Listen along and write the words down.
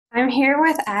here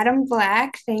with Adam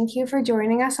Black. Thank you for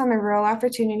joining us on the Rural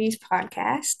Opportunities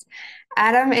podcast.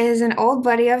 Adam is an old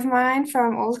buddy of mine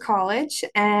from old college,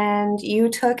 and you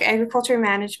took agriculture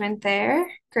management there,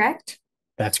 correct?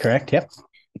 That's correct. Yep.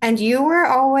 And you were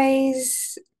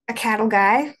always a cattle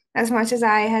guy as much as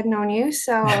I had known you.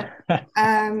 So,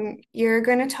 you're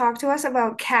going to talk to us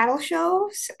about cattle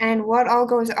shows and what all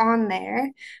goes on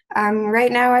there.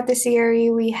 Right now at the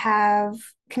CRE, we have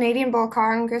Canadian Bull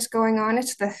Congress going on.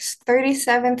 It's the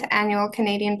 37th annual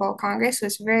Canadian Bull Congress, so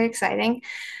it's very exciting.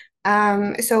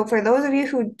 So for those of you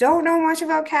who don't know much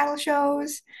about cattle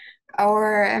shows,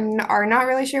 or are not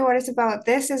really sure what it's about,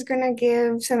 this is going to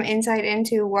give some insight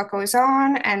into what goes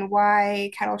on and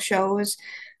why cattle shows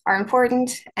are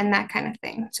important and that kind of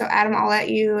thing. So, Adam, I'll let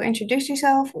you introduce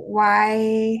yourself,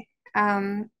 why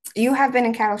you have been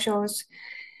in cattle shows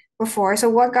before. So,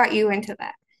 what got you into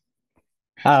that?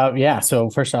 Yeah. So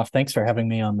first off, thanks for having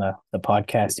me on the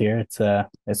podcast here.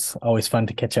 It's always fun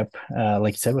to catch up,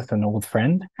 like you said, with an old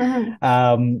friend.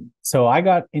 Mhm. So I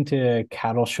got into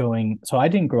cattle showing. So I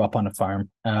didn't grow up on a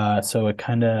farm. So it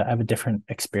kind of I have a different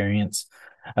experience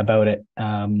about it.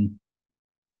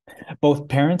 Both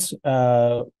parents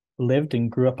lived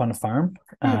and grew up on a farm,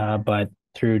 Mhm. but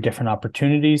through different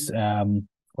opportunities,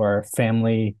 or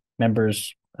family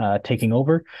members taking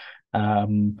over,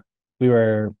 um, we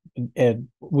were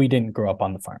we didn't grow up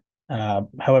on the farm.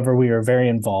 However, we were very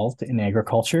involved in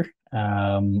agriculture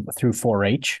through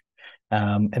 4-H,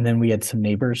 and then we had some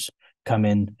neighbors come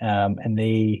in, and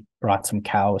they brought some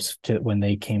cows to when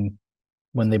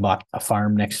they bought a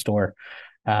farm next door.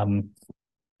 Um,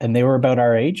 and they were about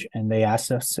our age, and they asked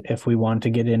us if we wanted to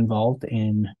get involved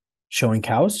in showing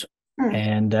cows, Mhm.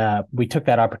 and we took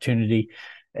that opportunity,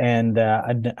 and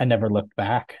I never looked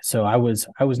back. So I was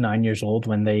 9 years old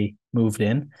when they moved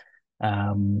in.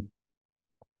 um,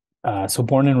 so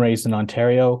born and raised in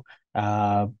Ontario,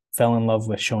 fell in love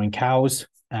with showing cows,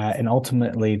 and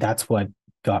ultimately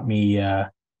got me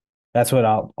that's what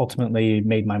ultimately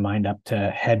made my mind up to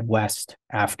head west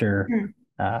after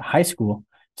Mhm. high school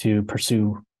to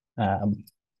pursue um,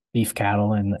 beef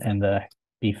cattle and the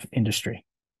beef industry.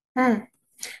 Mhm.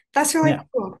 That's really Yeah,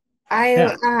 cool.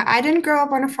 I didn't grow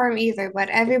up on a farm either, but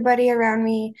everybody around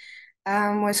me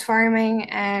was farming,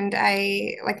 and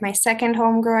I like my second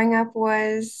home growing up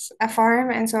was a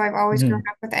farm, and so I've always grown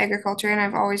yeah. up with agriculture, and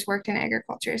I've always worked in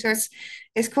agriculture. So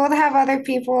it's cool to have other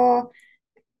people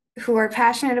who are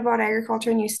passionate about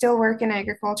agriculture and you still work in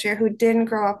agriculture who didn't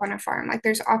grow up on a farm. Like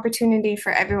there's opportunity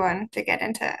for everyone to get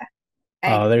into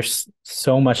ag. Oh, there's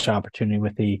so much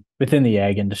opportunity within the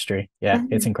ag industry. Yeah,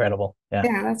 it's Mhm. incredible. Yeah,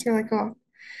 Yeah, that's really cool.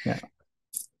 yeah,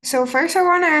 So first, I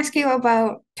want to ask you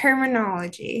about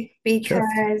terminology sure.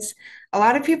 because a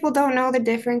lot of people don't know the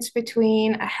difference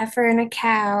between a heifer and a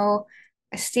cow,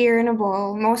 a steer and a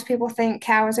bull. Most people think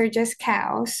cows are just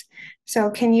cows.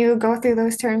 So can you go through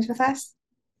those terms with us?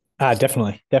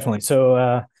 Definitely, definitely. So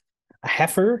a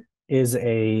heifer is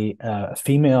a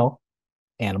female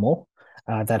animal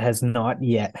that has not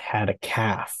yet had a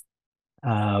calf.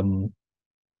 Um,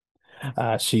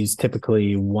 she's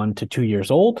typically 1 to 2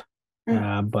 years old,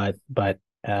 Mm, but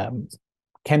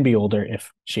can be older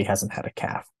if she hasn't had a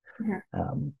calf.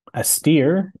 mhm, A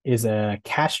steer is a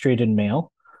castrated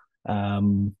male.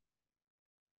 Um,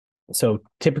 so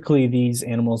typically these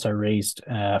animals are raised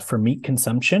for meat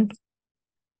consumption.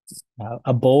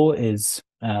 A bull is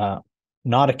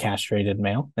not a castrated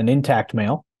male, an intact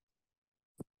male,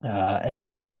 uh,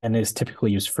 and is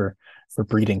typically used for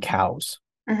breeding cows.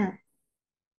 mhm.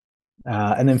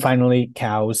 And then finally,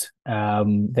 cows.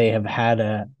 They have had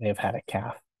a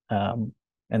calf, um,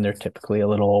 and they're typically a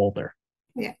little older.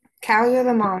 Yeah. Cows are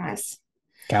the mamas.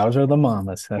 Cows are the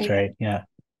mamas. That's Yeah. right. Yeah.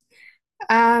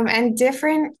 And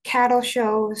different cattle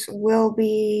shows will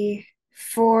be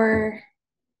for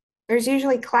there's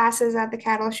usually classes at the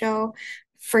cattle show.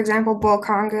 For example, Bull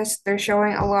Congress, they're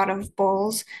showing a lot of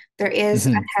bulls. There is a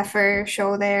Mhm. heifer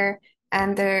show there,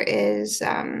 and there is,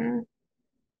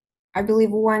 I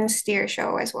believe, one steer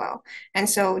show as well. And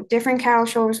so different cattle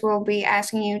shows will be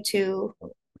asking you to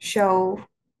show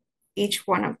each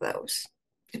one of those,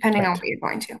 depending on what Correct. you're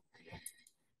going to.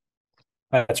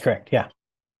 That's correct. Yeah.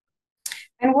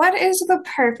 And what is the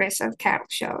purpose of cattle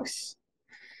shows?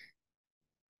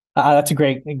 That's a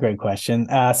great question.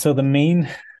 So the main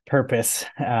purpose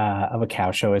of a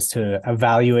cow show is to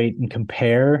evaluate and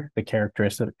compare the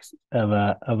characteristics of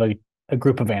a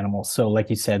group of animals. So, like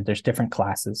you said, there's different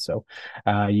classes. So,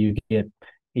 you get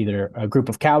either a group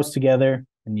of cows together,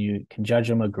 and you can judge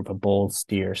them, a group of bulls,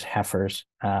 steers, heifers,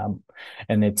 and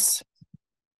it's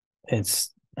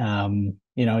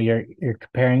you're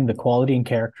comparing the quality and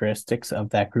characteristics of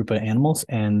that group of animals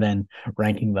and then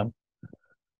ranking them.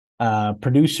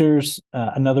 Producers,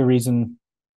 another reason,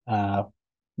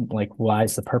 like why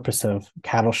is the purpose of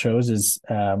cattle shows is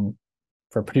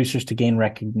for producers to gain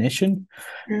recognition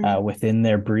Mm. within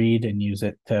their breed and use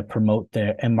it to promote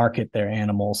their and market their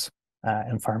animals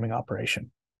and farming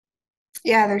operation.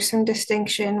 Yeah, there's some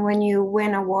distinction when you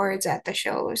win awards at the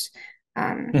shows.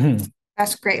 Um, Mhm.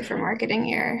 that's great for marketing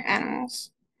your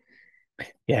animals.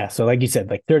 Yeah, so like you said,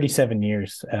 like 37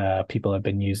 years, people have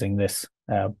been using this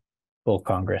bull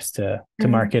congress to Mhm.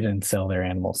 market and sell their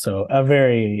animals. So a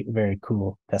very, very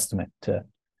cool testament to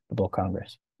the bull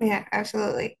congress. Yeah,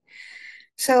 absolutely.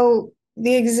 So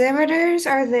the exhibitors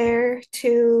are there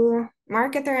to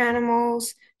market their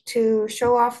animals, to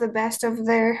show off the best of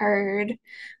their herd.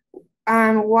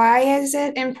 Why is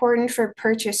it important for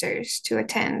purchasers to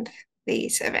attend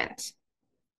these events?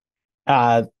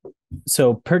 Uh,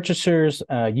 so purchasers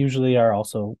usually are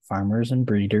also farmers and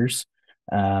breeders,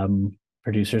 um,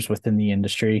 producers within the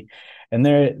industry, and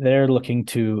they're looking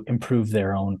to improve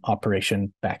their own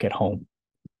operation back at home.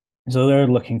 So they're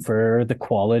looking for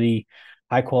the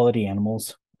high quality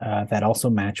animals that also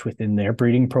match within their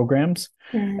breeding programs,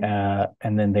 Mhm.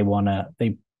 and then they want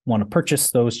to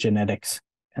purchase those genetics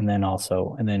and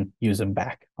then use them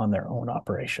back on their own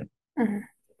operation. Mhm.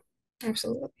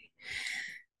 Absolutely.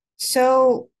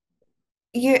 So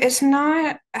it's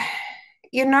not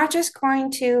you're not just going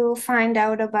to find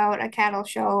out about a cattle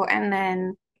show and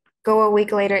then go a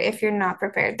week later if you're not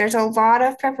prepared. There's a lot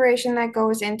of preparation that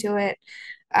goes into it.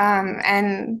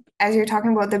 And as you're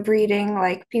talking about the breeding,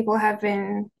 like people have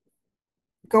been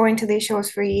going to these shows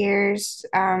for years.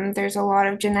 There's a lot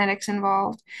of genetics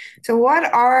involved. So,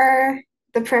 what are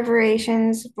the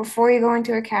preparations before you go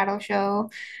into a cattle show?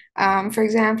 For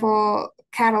example,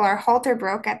 cattle are halter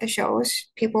broke at the shows.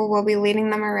 People will be leading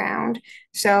them around.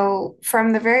 So,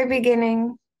 from the very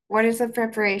beginning, what is the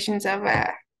preparations of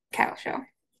a cattle show?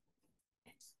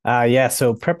 Yeah,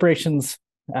 so preparations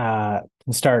can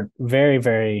start very,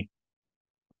 very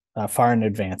far in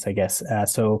advance, I guess.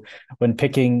 So when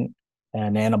picking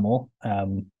an animal,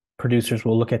 producers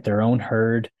will look at their own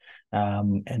herd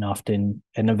and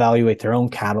evaluate their own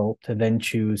cattle to then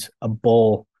choose a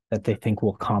bull that they think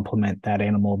will complement that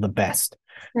animal the best.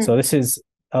 So Mm, this is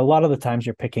a lot of the times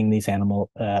you're picking these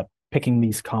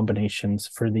combinations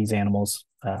for these animals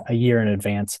a year in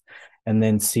advance, and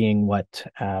then seeing what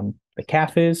the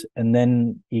calf is, and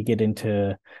then you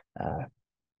uh,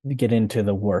 get into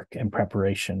the work and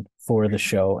preparation for the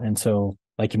show. And so,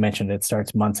 like you mentioned, it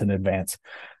starts months in advance.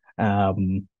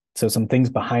 So some things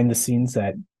behind the scenes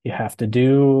that you have to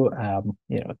do,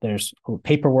 there's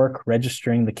paperwork,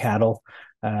 registering the cattle,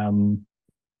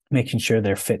 making sure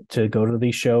they're fit to go to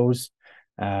these shows.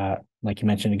 Like you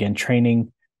mentioned, again,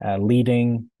 training,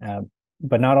 leading,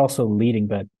 but not also leading,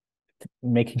 but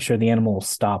making sure the animal will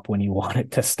stop when you want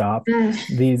it to stop.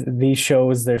 mm, These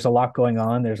shows, there's a lot going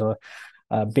on. There's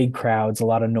big crowds, a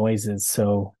lot of noises.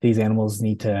 So these animals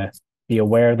need to be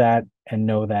aware of that and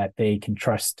know that they can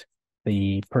trust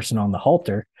the person on the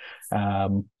halter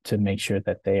to make sure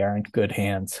that they are in good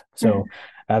hands. mm, So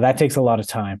that takes a lot of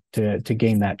time to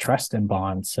gain that trust and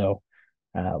bond. So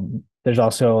there's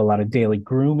also a lot of daily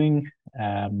grooming.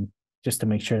 Just to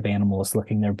make sure the animal is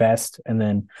looking their best. And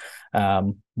then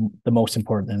the most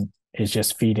important is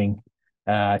just feeding,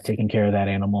 taking care of that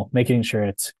animal, making sure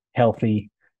it's healthy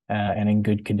and in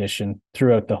good condition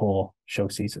throughout the whole show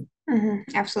season.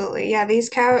 absolutely. Yeah,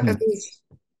 Mhm.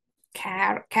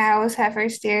 cows,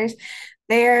 heifers, steers,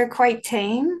 they're quite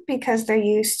tame because they're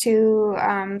used to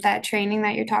that training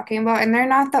that you're talking about, and they're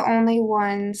not the only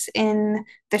ones in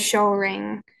the show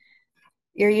ring.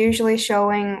 You're usually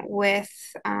showing with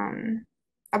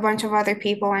a bunch of other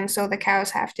people, and so the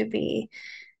cows have to be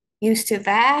used to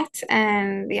that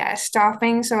and yeah,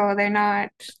 stopping so they're not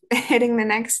hitting the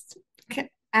next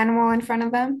animal in front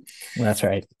of them. That's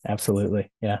right.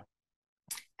 Absolutely. Yeah.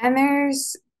 And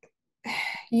there's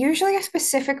usually a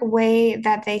specific way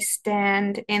that they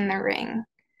stand in the ring.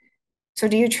 So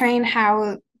do you train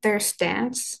how their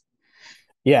stance?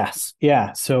 Yes.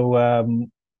 Yeah. So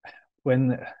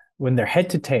when when they're head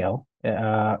to tail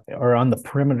or on the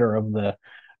perimeter of the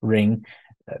ring,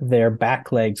 their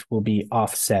back legs will be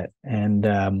offset.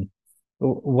 And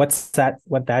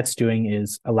what that's doing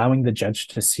is allowing the judge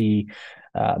to see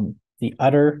the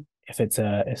udder if it's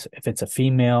a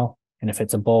female and if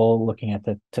it's a bull, looking at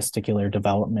the testicular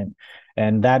development,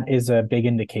 and that is a big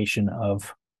indication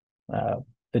of uh,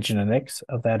 the genetics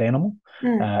of that animal,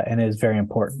 Mm, and is very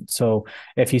important. So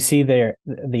if you see the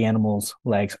animal's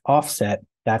legs offset,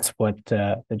 that's what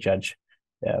the judge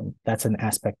that's an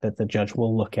aspect that the judge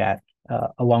will look at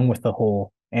along with the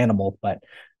whole animal, but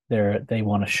they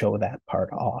want to show that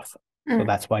part off. So Mm,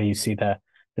 that's why you see the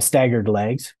staggered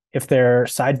legs. If they're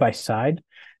side by side,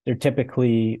 they're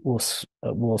typically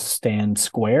will stand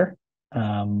square,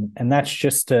 and that's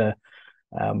just to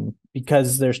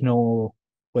because there's no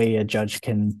way a judge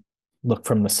can look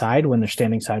from the side when they're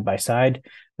standing side by side.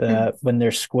 mm, When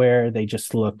they're square, they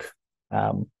just look.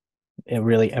 It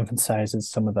really emphasizes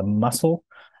some of the muscle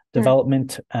mm,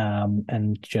 development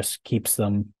and just keeps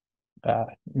them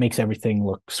makes everything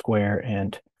look square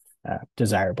and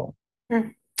desirable.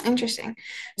 mm. Interesting.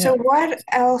 Yeah. So what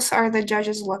else are the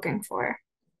judges looking for?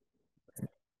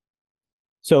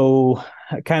 So,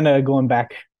 kind of going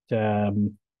back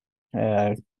to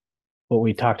uh, what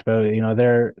we talked about,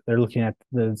 they're looking at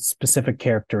the specific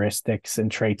characteristics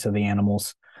and traits of the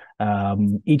animals.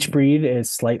 Each breed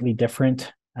is slightly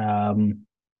different,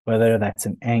 whether that's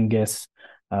an Angus,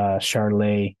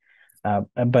 Charolais,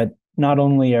 but not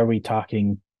only are we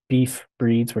talking beef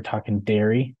breeds, we're talking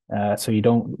dairy. So you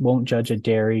won't judge a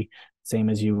dairy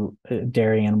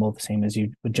animal the same as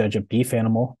you would judge a beef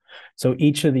animal. So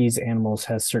each of these animals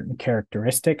has certain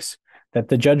characteristics that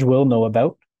the judge will know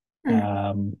about. Mm,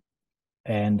 Um,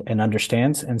 and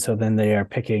understands. And so then they are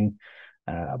picking,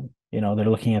 they're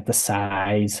looking at the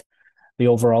size, the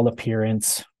overall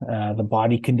appearance, the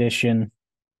body condition,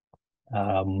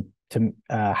 to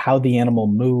how the animal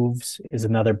moves is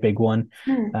another big one.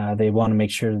 mm, They want to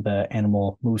make sure the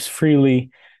animal moves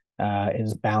freely,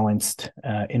 is balanced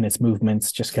in its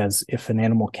movements. Just because if an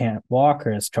animal can't walk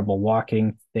or has trouble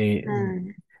walking,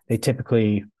 mm. they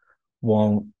typically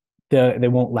won't they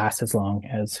won't last as long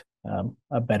as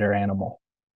a better animal.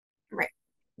 Right.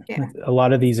 Yeah. A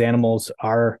lot of these animals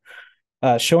are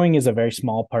showing is a very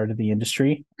small part of the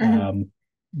industry, Hmm.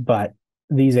 but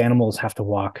these animals have to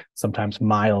walk sometimes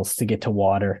miles to get to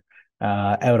water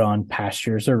out on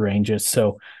pastures or ranges.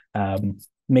 So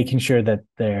making sure that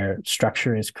their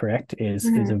structure is correct is a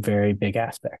Hmm. very big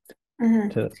aspect Hmm.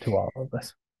 to all of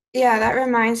this. Yeah, that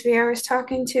reminds me. I was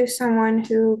talking to someone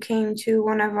who came to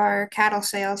one of our cattle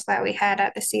sales that we had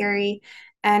at the Siri,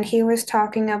 and he was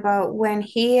talking about when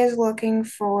he is looking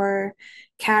for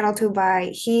cattle to buy,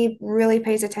 he really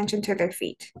pays attention to their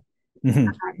feet. Mm-hmm.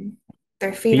 Um,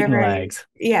 their feet Feet are and very, legs.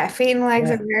 yeah, feet and legs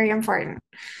are Yeah. very important.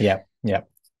 Yeah. Yeah.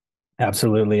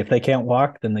 Absolutely. If they can't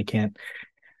walk, then they can't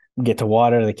get to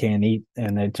water, they can't eat,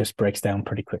 and it just breaks down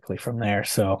pretty quickly from there.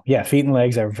 So yeah, feet and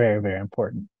legs are very, very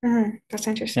important. That's Yeah.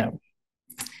 interesting.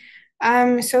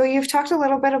 So you've talked a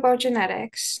little bit about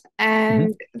genetics, Mm-hmm.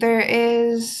 and there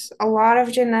is a lot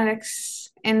of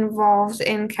genetics involved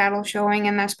in cattle showing,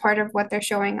 and that's part of what they're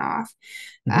showing off.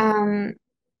 Mm-hmm. Um,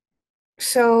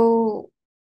 so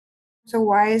so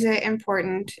why is it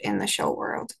important in the show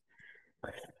world?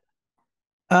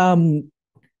 Um,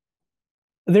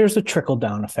 there's a trickle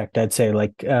down effect, I'd say.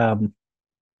 Like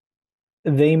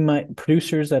they might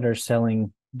producers that are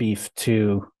selling beef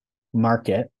to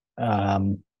market,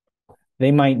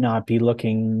 they might not be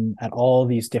looking at all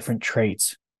these different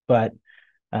traits, but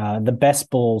the best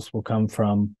bulls will come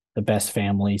from the best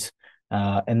families,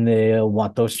 and they'll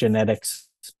want those genetics.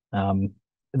 Um,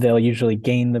 they'll usually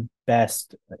gain the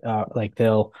best. Like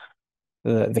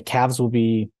the calves will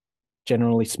be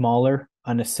generally smaller,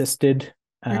 unassisted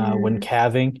when Mm,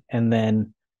 calving, and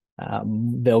then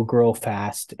they'll grow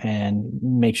fast and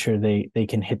make sure they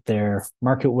can hit their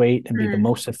market weight and be the mm,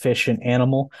 most efficient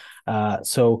animal.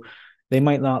 So they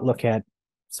might not look at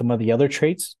some of the other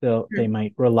traits. They mm,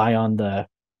 might rely on the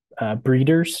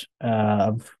breeders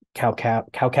of cow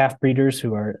calf breeders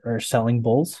who are selling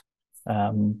bulls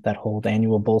that hold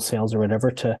annual bull sales or whatever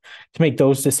to make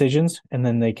those decisions, and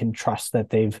then they can trust that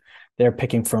they're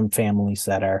picking from families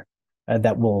that are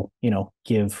that will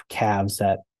give calves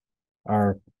that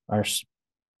are are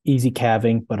easy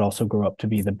calving but also grow up to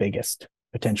be the biggest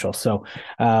potential. So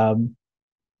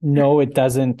no, it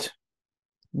doesn't.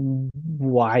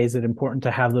 Why is it important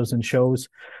to have those in shows?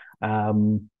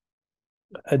 um,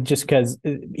 just because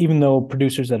even though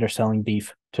producers that are selling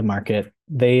beef to market,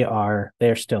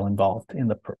 they're still involved in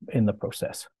the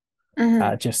process.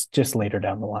 mm, Just later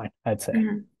down the line, I'd say.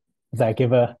 mm.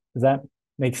 Does that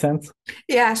make sense?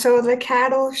 Yeah, so the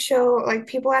cattle show, like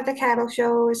people at the cattle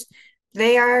shows,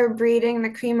 they are breeding the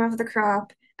cream of the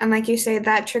crop. And like you say,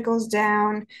 that trickles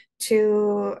down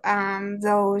to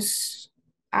those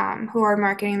who are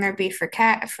marketing their beef for beef.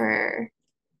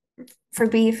 For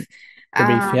beef,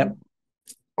 yep. Um,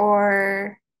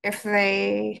 or if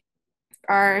they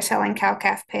are selling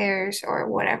cow-calf pairs or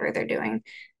whatever they're doing,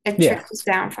 it Yeah, trickles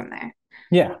down from there.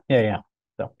 yeah.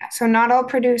 So So not all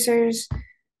producers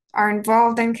are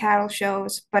involved in cattle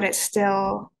shows, but it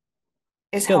still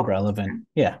is Still helpful to relevant. them.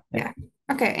 Yeah, yeah.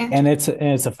 Yeah. Okay, And interesting.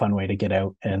 it's a fun way to get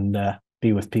out and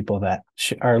be with people that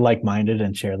are like-minded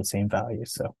and share the same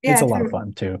values. So it's Yeah, a lot of true.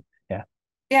 fun too. Yeah.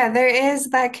 Yeah, there is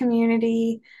that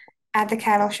community at the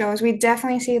cattle shows. We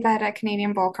definitely see that at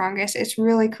Canadian Bull Congress. It's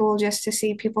really cool just to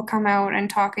see people come out and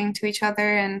talking to each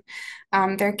other, and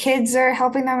their kids are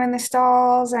helping them in the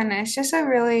stalls, and it's just a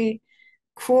really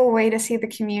cool way to see the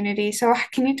community. So,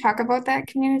 can you talk about that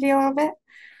community a little bit?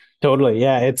 Totally.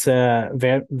 Yeah, it's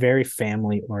very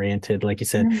family oriented, like you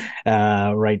said,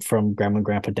 Mhm. right from grandma and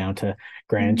grandpa down to Mhm.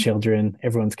 grandchildren.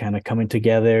 Everyone's kind of coming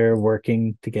together,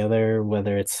 working together,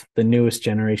 whether it's the newest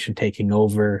generation taking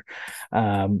over,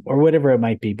 or whatever it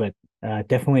might be. But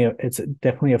it's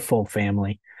definitely a full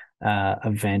family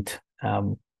event.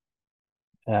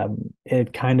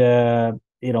 It kind of,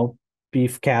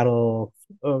 beef cattle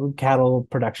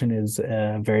production is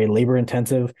very labor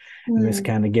intensive, and this Mhm.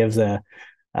 kind of gives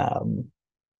um,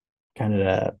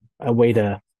 a way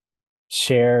to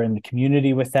share in the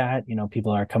community with that.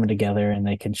 People are coming together and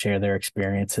they can share their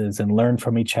experiences and learn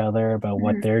from each other about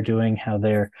what Mhm. they're doing, how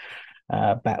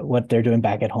what they're doing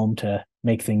back at home to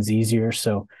make things easier.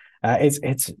 So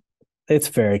it's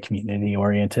very community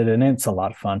oriented and it's a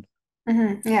lot of fun.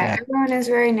 Yeah, Yeah. everyone is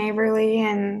very neighborly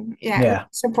and yeah, really Yeah.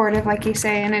 supportive, like you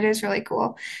say, and it is really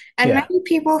cool. And Yeah. many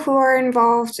people who are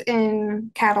involved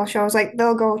in cattle shows, like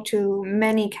they'll go to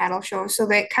many cattle shows, so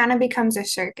that kind of becomes a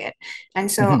circuit.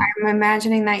 And so Mhm. I'm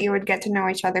imagining that you would get to know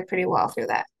each other pretty well through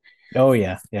that. Oh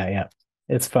yeah. Yeah. Yeah.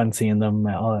 It's fun seeing them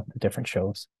all at the different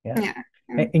shows. Yeah. Yeah.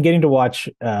 And getting to watch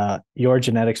your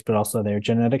genetics, but also their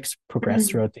genetics progress Mhm.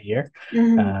 throughout the year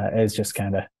Mhm. is just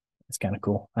it's kind of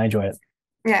cool. I enjoy it.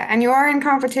 Yeah, and you are in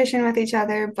competition with each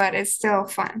other, but it's still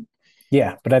fun.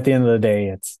 Yeah, but at the end of the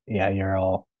day, you're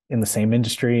all in the same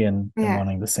industry and Yeah.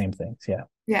 wanting the same things. Yeah.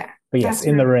 Yeah. But yes, That's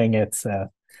in the really ring, it's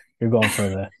you're going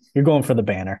for the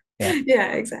banner. Yeah.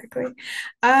 yeah, exactly.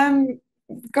 Um,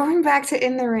 Going back to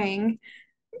in the ring.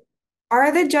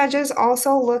 Are the judges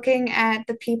also looking at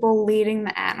the people leading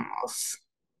the animals?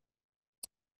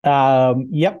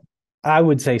 Yep, I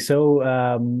would say so.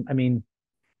 I mean,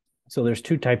 so there's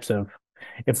two types of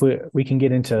if we can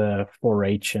get into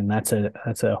 4-H, and that's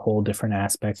a whole different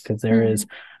aspect because there is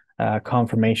Mhm.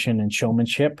 confirmation and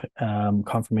showmanship.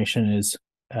 Confirmation is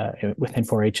within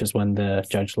 4-H is when the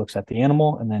judge looks at the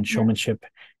animal, and then Yeah. showmanship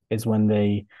is when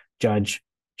the judge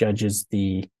judges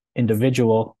the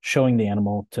individual showing the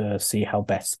animal to see how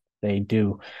best they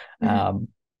do. Mhm. Um,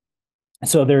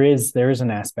 so there is an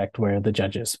aspect where the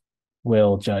judges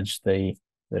will judge the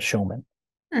showman.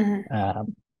 Mhm.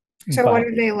 Um, So what but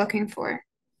are they looking for?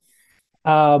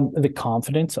 The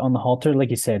confidence on the halter, like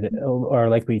you said, or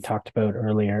like we talked about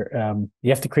earlier, you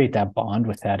have to create that bond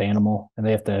with that animal, and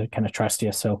they have to kind of trust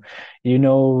you. So, you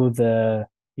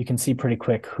can see pretty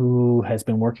quick who has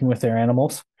been working with their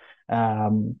animals,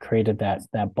 created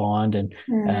that bond, and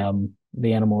Mhm.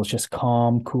 the animal is just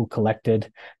calm, cool,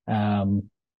 collected,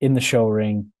 in the show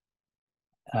ring.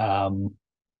 Um,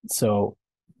 so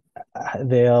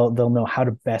they'll know how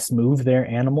to best move their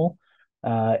animal.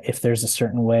 If there's a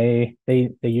certain way, they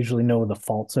usually know the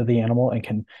faults of the animal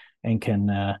and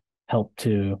can help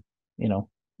to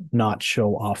not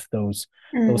show off those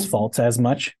Mhm. faults as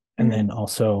much, and Mhm. then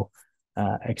also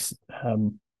uh, ex,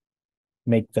 um,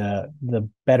 make the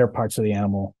better parts of the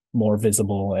animal more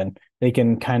visible, and they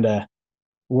can kind of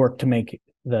work to make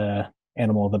the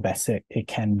animal the best it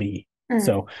can be. Mhm.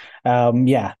 So,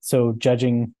 yeah. So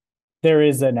judging, there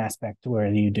is an aspect where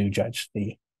you do judge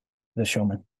the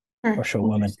showman or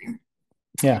showwoman. Interesting.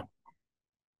 Yeah.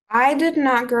 I did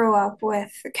not grow up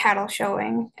with cattle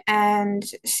showing, and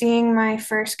seeing my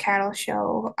first cattle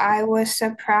show, I was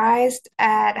surprised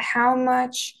at how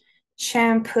much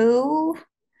shampoo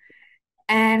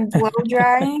and blow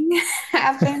drying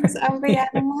happens of the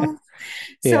animal.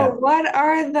 So, Yeah. what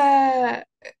are the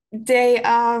day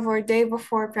of or day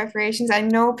before preparations? I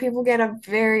know people get up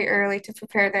very early to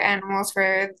prepare their animals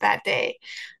for that day.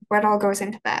 What all goes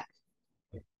into that?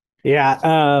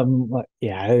 Yeah,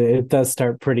 yeah, it does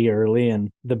start pretty early,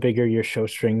 and the bigger your show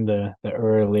string, the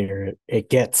earlier it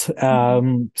gets.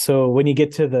 Mhm. So when you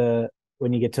get to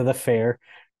the fair,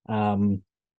 um,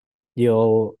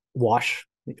 you'll wash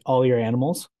all your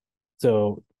animals.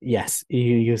 So yes, you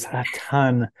use a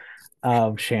ton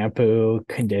of shampoo,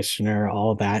 conditioner,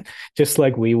 all that, just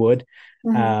like we would.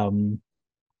 Mhm. Um,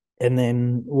 and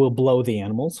then we'll blow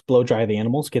dry the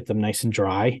animals, get them nice and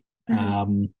dry.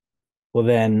 Mhm. We'll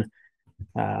then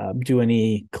do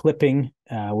any clipping,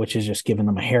 which is just giving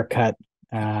them a haircut,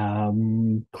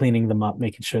 cleaning them up,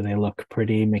 making sure they look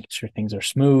pretty, making sure things are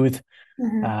smooth,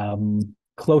 Mhm.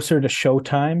 closer to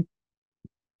showtime,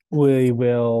 we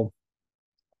will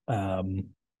um,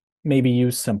 maybe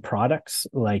use some products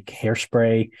like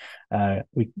hairspray.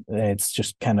 It's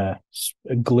just kind of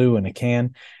glue in a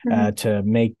can Hmm. to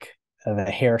make the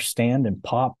hair stand and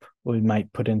pop. We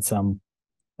might put in some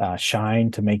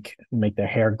shine to make their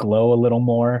hair glow a little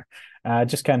more.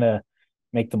 Just kind of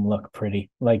make them look pretty,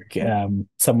 like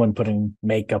someone putting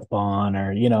makeup on,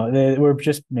 or we're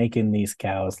just making these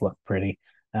cows look pretty.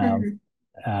 Um,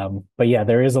 Hmm. but yeah,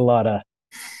 there is a lot of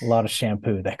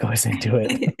shampoo that goes into it.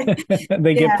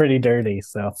 They get Yeah. pretty dirty,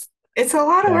 so It's a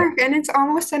lot of yeah, work and it's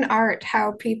almost an art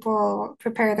how people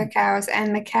prepare the cows,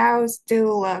 and the cows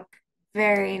do look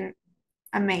very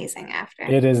amazing after.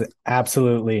 it is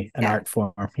absolutely an Yeah. art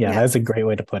form. Yeah, Yeah. that's a great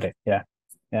way to put it. Yeah,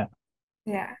 yeah.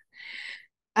 Yeah.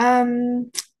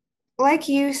 Um, like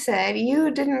you said, you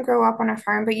didn't grow up on a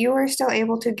farm, but you were still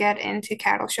able to get into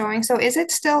cattle showing. So is it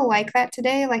still like that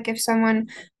today? Like if someone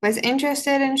was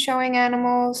interested in showing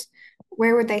animals,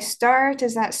 where would they start?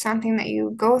 Is that something that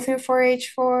you go through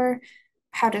 4-H for?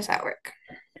 How does that work?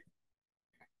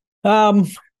 Um,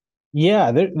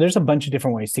 yeah, there's a bunch of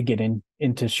different ways to get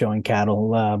into showing cattle.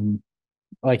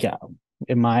 Like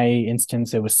in my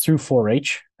instance, it was through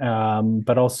 4-H,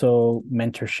 but also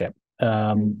mentorship.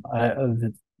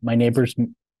 My neighbors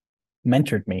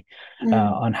mentored me Mm-hmm.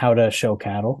 on how to show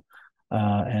cattle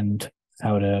and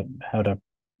how to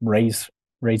raise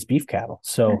raise beef cattle.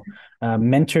 So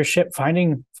mentorship,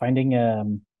 finding a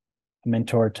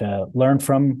mentor to learn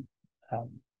from, um,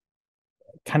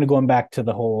 kind of going back to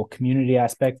the whole community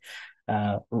aspect.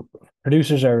 Uh,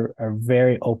 Producers are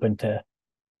very open to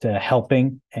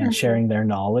helping and Mm-hmm. sharing their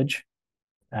knowledge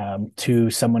to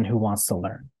someone who wants to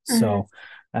learn. Mm-hmm. So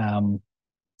um,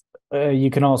 you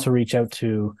can also reach out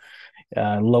to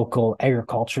local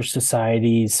agriculture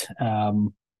societies.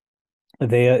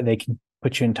 They can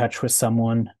put you in touch with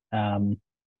someone,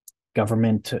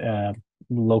 government,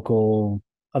 local,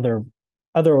 other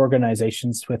other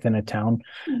organizations within a town.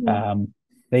 Mm-hmm. Um,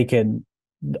 they can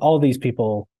all these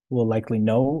people will likely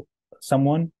know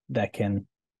someone that can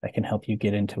help you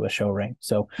get into a show ring.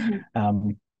 So Mm-hmm.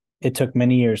 um, it took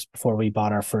many years before we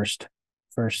bought our first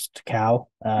cow.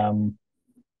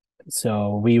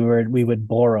 So we would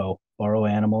borrow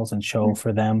animals and show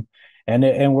for them, and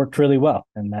it worked really well.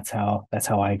 And that's how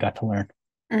I got to learn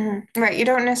Mm-hmm. Right. You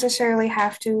don't necessarily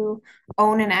have to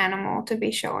own an animal to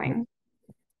be showing.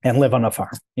 and live on a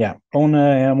farm. Yeah, own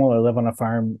an animal or live on a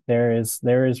farm. There is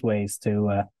ways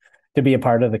to be a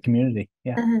part of the community.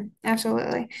 Yeah, Hmm.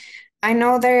 Absolutely. I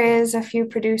know there is a few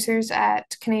producers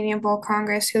at Canadian Bull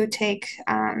Congress who take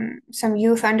some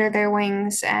youth under their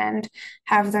wings and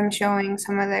have them showing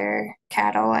some of their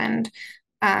cattle and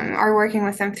are working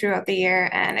with them throughout the year.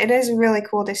 And it is really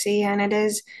cool to see. And it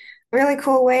is a really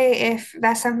cool way if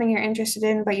that's something you're interested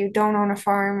in, but you don't own a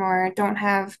farm or don't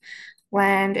have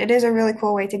land. It is a really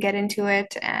cool way to get into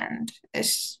it, and it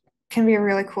can be a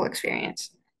really cool experience.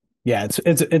 yeah.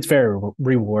 It's very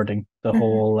rewarding. The Mhm.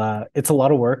 whole it's a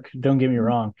lot of work. Don't get me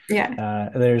wrong. Yeah.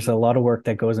 There's a lot of work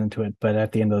that goes into it, but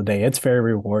at the end of the day, it's very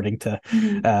rewarding to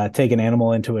Mhm. take an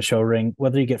animal into a show ring,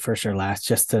 whether you get first or last,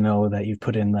 just to know that you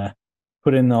put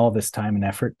in all this time and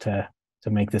effort to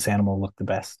make this animal look the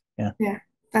best. Yeah, Yeah.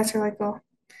 That's really cool.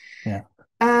 yeah.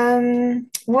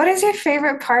 What is your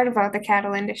favorite part about the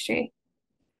cattle industry?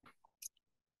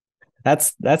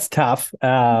 That's tough.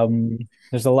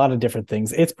 There's a lot of different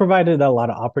things. It's provided a lot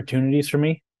of opportunities for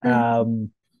me. Mhm.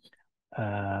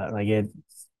 Like it,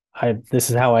 this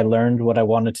is how I learned what I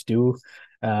wanted to do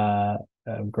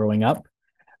growing up.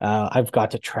 I've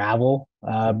got to travel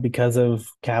because of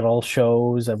cattle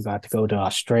shows. I've got to go to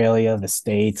Australia, the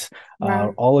States,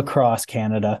 Wow. all across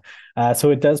Canada.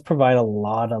 So it does provide a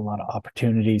lot of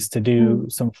opportunities to do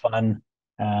Mhm. some fun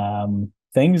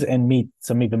things and meet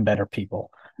some even better people.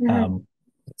 Mhm. Um,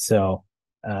 so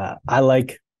I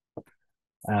like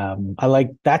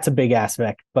that's a big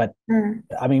aspect, but Mhm.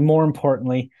 I mean, more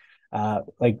importantly,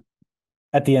 like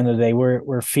at the end of the day,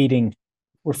 we're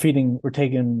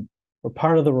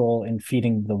part of the role in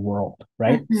feeding the world,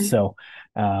 right? Mhm. So,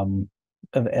 um,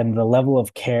 and the level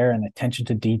of care and attention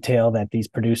to detail that these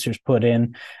producers put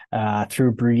in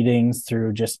through breedings,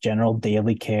 through just general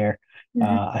daily care,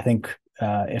 Mhm. I think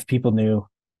if people knew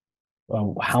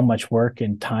how much work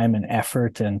and time and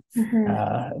effort and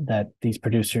Mhm. that these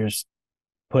producers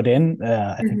put in,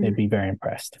 I think they'd Mhm. be very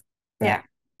impressed. Yeah,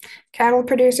 Yeah. Cattle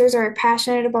producers are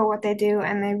passionate about what they do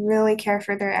and they really care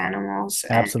for their animals.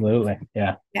 And absolutely.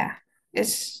 Yeah. yeah,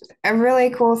 it's a really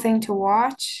cool thing to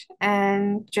watch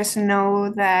and just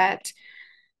know that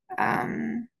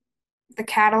um, the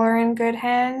cattle are in good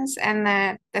hands and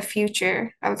that the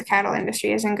future of the cattle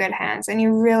industry is in good hands. And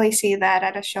you really see that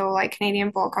at a show like Canadian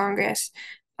Bull Congress.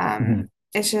 Mhm.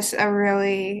 It's just a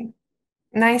really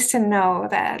nice to know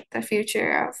that the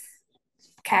future of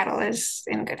cattle is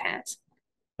in good hands.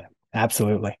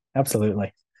 Absolutely.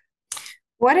 Absolutely.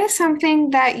 What is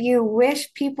something that you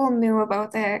wish people knew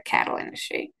about the cattle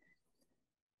industry?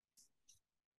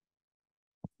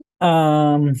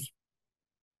 Um,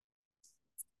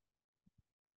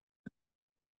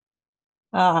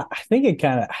 I think it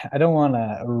kind of, I don't want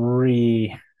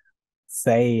to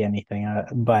say anything,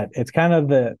 but it's kind of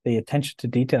the attention to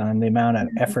detail and the amount of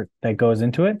Mhm. effort that goes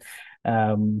into it.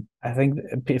 I think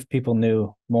if people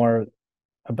knew more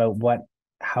about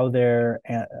how they're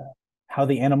how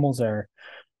the animals are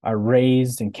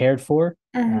raised and cared for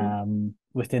Mhm.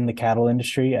 within the cattle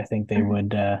industry, I think they Mhm.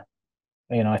 would.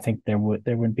 I think there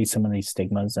wouldn't be some of these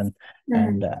stigmas and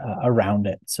Mhm. around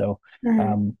it. So Mhm.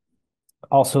 um,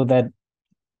 also that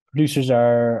producers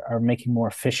are making more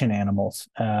efficient animals,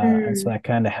 and so Mhm. that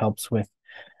kind of helps with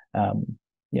um,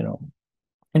 you know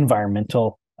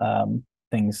environmental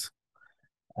things.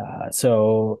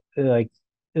 So like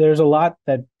there's a lot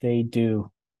that they do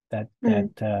that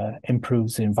Mhm.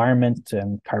 improves the environment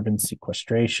and carbon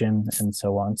sequestration and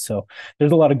so on. So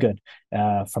there's a lot of good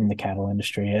from the cattle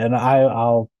industry, and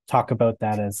I'll talk about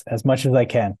that as much as I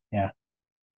can. Yeah,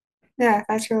 Yeah,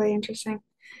 that's really interesting.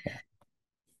 yeah.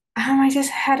 I just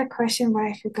had a question, but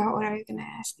I forgot what I was going to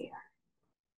ask you.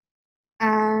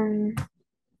 Um,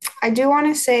 I do want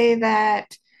to say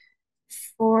that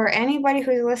for anybody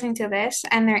who's listening to this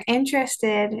and they're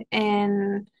interested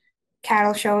in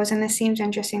cattle shows and this seems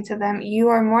interesting to them, you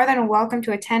are more than welcome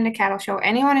to attend a cattle show.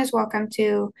 Anyone is welcome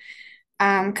to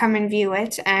come and view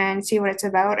it and see what it's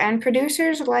about. And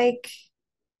producers like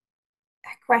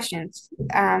questions.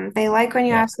 They like when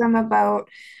you Yeah, ask them about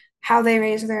how they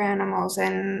raise their animals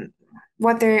and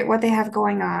what they have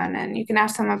going on, and you can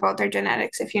ask them about their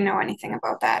genetics if you know anything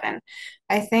about that. And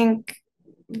I think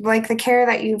like the care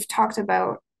that you've talked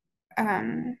about,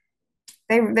 um,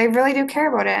 they really do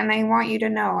care about it and they want you to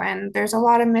know. And there's a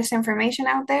lot of misinformation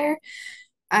out there.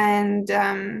 And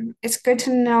it's good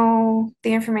to know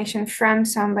the information from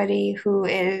somebody who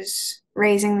is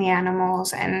raising the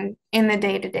animals and in the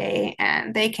day to day,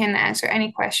 and they can answer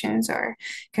any questions or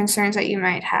concerns that you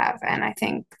might have. And I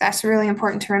think that's really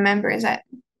important to remember is that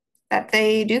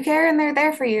they do care and they're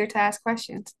there for you to ask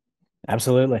questions.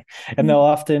 absolutely. And they'll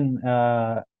Mhm.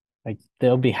 often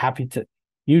they'll be happy to.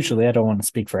 Usually, I don't want to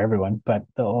speak for everyone, but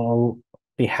they'll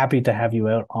be happy to have you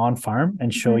out on farm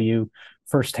and show Mhm. you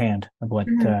firsthand of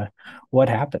Mhm. what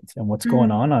happens and what's going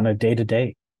Mhm. on a day to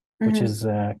day, which Mhm. is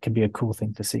could be a cool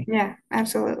thing to see. Yeah,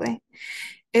 absolutely.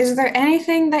 Is there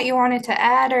anything that you wanted to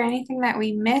add or anything that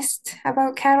we missed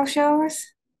about cattle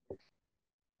shows?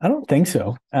 I don't think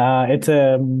so. It's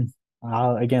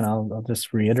I'll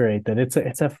just reiterate that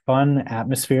it's a fun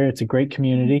atmosphere. It's a great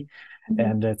community, Mhm.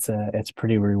 and it's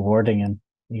pretty rewarding, and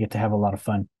you get to have a lot of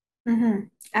fun. Mm-hmm.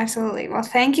 Absolutely. Well,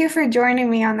 thank you for joining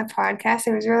me on the podcast.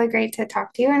 It was really great to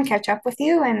talk to you and catch up with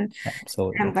you and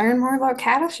Absolutely. learn more about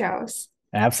cattle shows.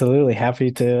 Absolutely.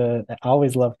 Happy to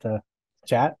always love to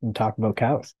chat and talk about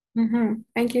cows. Mm-hmm.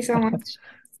 Thank you so much.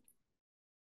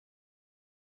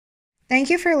 Thank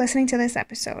you for listening to this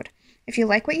episode. If you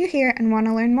like what you hear and want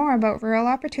to learn more about rural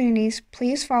opportunities,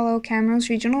 please follow Camrose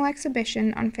Regional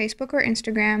Exhibition on Facebook or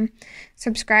Instagram,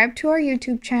 subscribe to our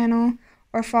YouTube channel,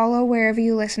 or follow wherever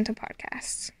you listen to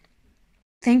podcasts.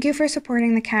 Thank you for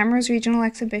supporting the Camrose Regional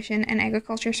Exhibition and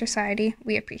Agriculture Society.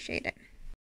 We appreciate it.